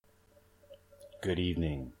Good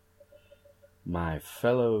evening, my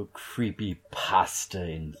fellow creepypasta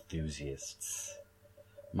enthusiasts.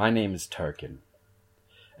 My name is Turkin,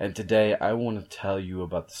 and today I want to tell you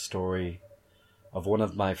about the story of one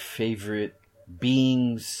of my favorite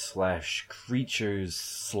beings /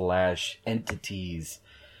 creatures / entities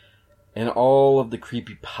in all of the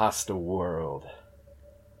creepypasta world.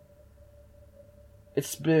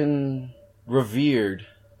 It's been revered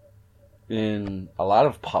in a lot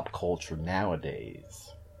of pop culture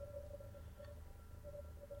nowadays.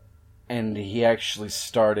 And he actually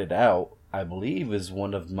started out, I believe, as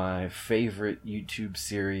one of my favorite YouTube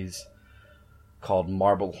series called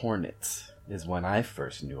Marble Hornets, is when I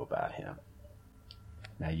first knew about him.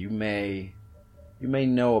 Now you may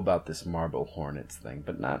know about this Marble Hornets thing,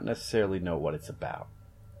 but not necessarily know what it's about.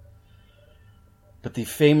 But the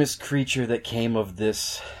famous creature that came of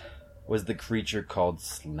this was the creature called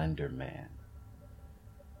Slender Man.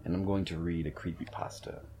 And I'm going to read a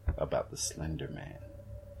creepypasta about the Slender Man.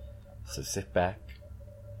 So sit back,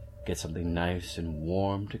 get something nice and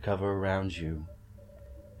warm to cover around you,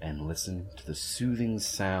 and listen to the soothing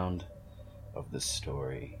sound of the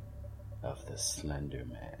story of the Slender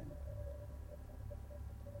Man.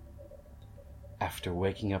 After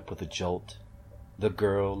waking up with a jolt, the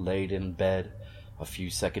girl laid in bed a few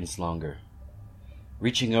seconds longer.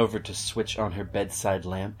 Reaching over to switch on her bedside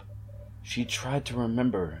lamp, she tried to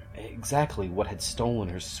remember exactly what had stolen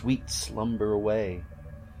her sweet slumber away.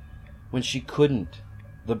 When she couldn't,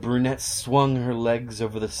 the brunette swung her legs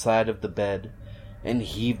over the side of the bed and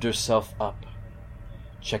heaved herself up.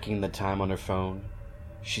 Checking the time on her phone,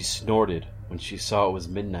 she snorted when she saw it was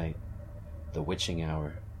midnight, the witching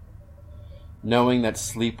hour. Knowing that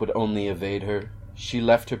sleep would only evade her, she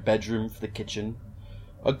left her bedroom for the kitchen,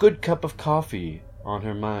 a good cup of coffee on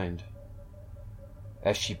her mind.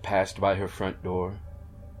 As she passed by her front door,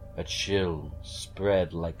 a chill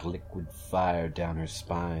spread like liquid fire down her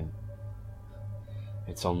spine.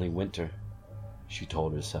 It's only winter, she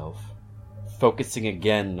told herself, focusing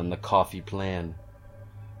again on the coffee plan,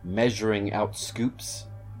 measuring out scoops,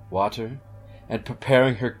 water, and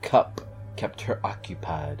preparing her cup kept her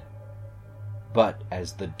occupied. But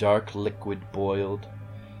as the dark liquid boiled,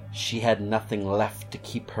 she had nothing left to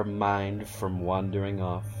keep her mind from wandering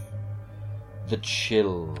off. The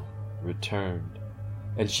chill returned,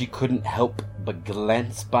 and she couldn't help but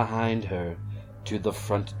glance behind her to the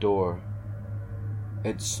front door.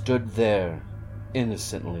 It stood there,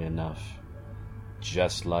 innocently enough,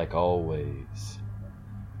 just like always.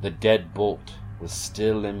 The deadbolt was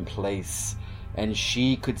still in place, and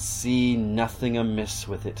she could see nothing amiss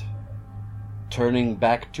with it. Turning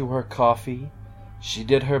back to her coffee, she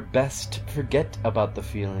did her best to forget about the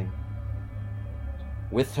feeling.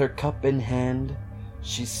 With her cup in hand,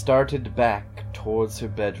 she started back towards her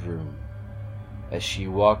bedroom. As she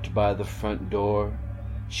walked by the front door,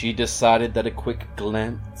 she decided that a quick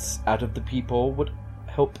glance out of the peephole would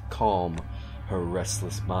help calm her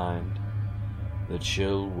restless mind. The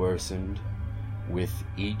chill worsened with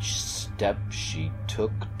each step she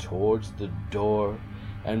took towards the door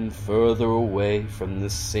and further away from the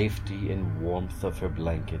safety and warmth of her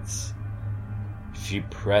blankets. She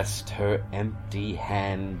pressed her empty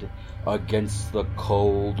hand against the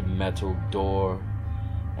cold metal door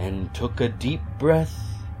and took a deep breath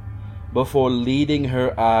before leading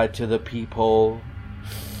her eye to the peephole.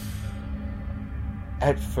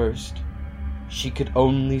 At first, she could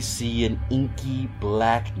only see an inky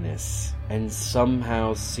blackness and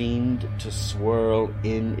somehow seemed to swirl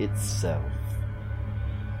in itself.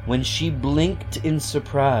 When she blinked in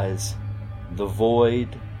surprise, the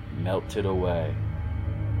void melted away.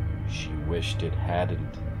 She wished it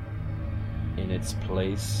hadn't. In its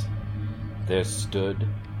place, there stood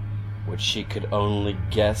what she could only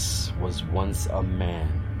guess was once a man.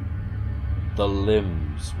 The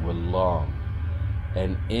limbs were long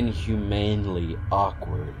and inhumanely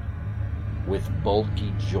awkward, with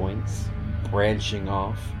bulky joints branching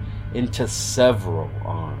off into several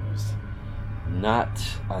arms, not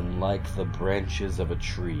unlike the branches of a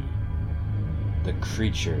tree. The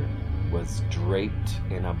creature was draped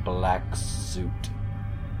in a black suit,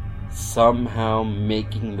 somehow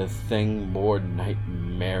making the thing more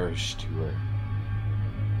nightmarish to her.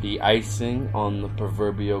 The icing on the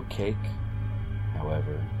proverbial cake,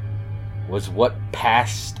 however, was what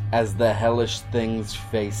passed as the hellish thing's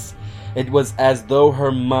face. It was as though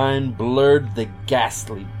her mind blurred the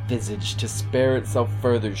ghastly visage to spare itself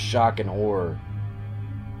further shock and horror.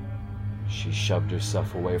 She shoved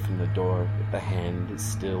herself away from the door with the hand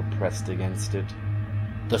still pressed against it,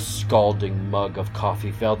 The scalding mug of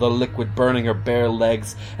coffee fell, the liquid burning her bare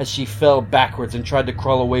legs as she fell backwards and tried to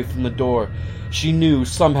crawl away from the door. She knew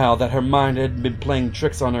somehow that her mind had been playing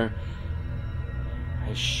tricks on her.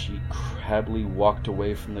 As she crabbily walked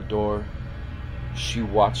away from the door, she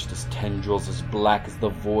watched as tendrils as black as the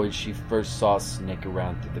void she first saw snake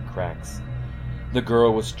around through the cracks. The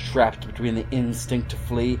girl was trapped between the instinct to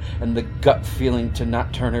flee and the gut feeling to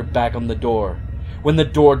not turn her back on the door. When the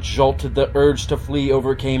door jolted, the urge to flee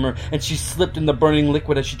overcame her, and she slipped in the burning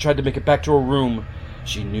liquid as she tried to make it back to her room.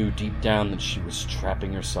 She knew deep down that she was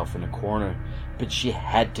trapping herself in a corner, but she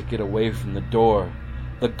had to get away from the door.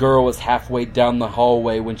 The girl was halfway down the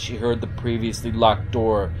hallway when she heard the previously locked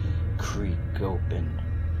door creak open.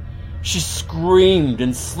 She screamed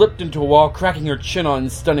and slipped into a wall, cracking her chin on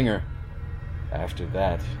and stunning her. After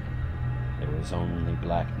that, there was only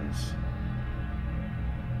blackness.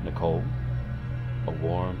 Nicole, a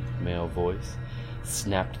warm male voice,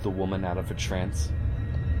 snapped the woman out of her trance.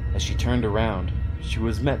 As she turned around, she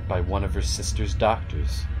was met by one of her sister's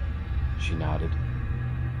doctors. She nodded,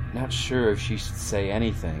 not sure if she should say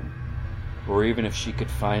anything, or even if she could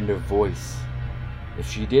find her voice. If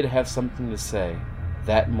she did have something to say,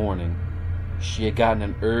 that morning, she had gotten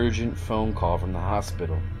an urgent phone call from the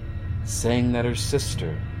hospital, saying that her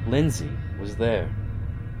sister, Lindsay, was there.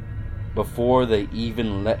 Before they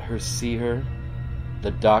even let her see her,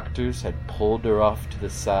 the doctors had pulled her off to the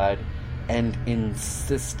side and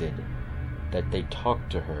insisted that they talk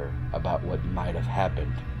to her about what might have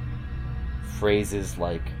happened. Phrases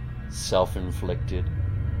like self-inflicted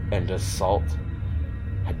and assault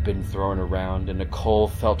had been thrown around, and Nicole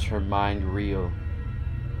felt her mind reel.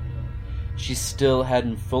 She still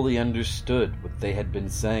hadn't fully understood what they had been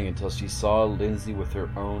saying until she saw Lindsay with her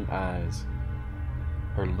own eyes.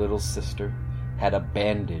 Her little sister had a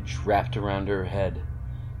bandage wrapped around her head,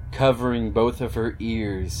 covering both of her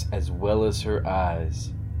ears as well as her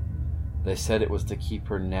eyes. They said it was to keep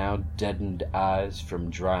her now deadened eyes from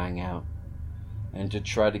drying out, and to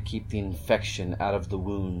try to keep the infection out of the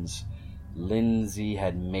wounds Lindsay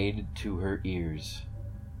had made to her ears.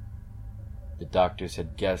 The doctors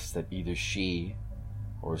had guessed that either she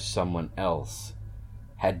or someone else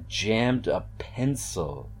had jammed a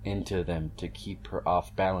pencil into them to keep her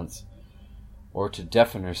off balance, or to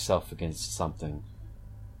deafen herself against something.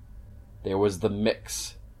 There was the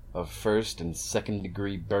mix of first and second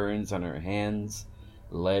degree burns on her hands,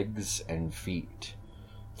 legs, and feet,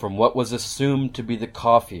 from what was assumed to be the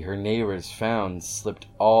coffee her neighbors found slipped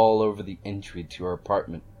all over the entry to her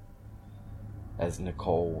apartment. As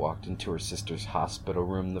Nicole walked into her sister's hospital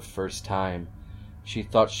room the first time, she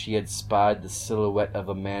thought she had spied the silhouette of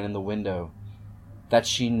a man in the window. That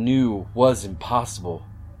she knew was impossible.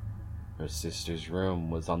 Her sister's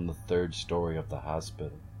room was on the 3rd story of the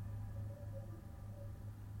hospital.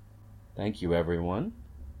 Thank you, everyone.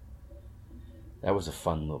 That was a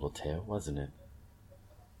fun little tale, wasn't it?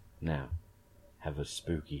 Now, have a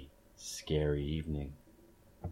spooky, scary evening.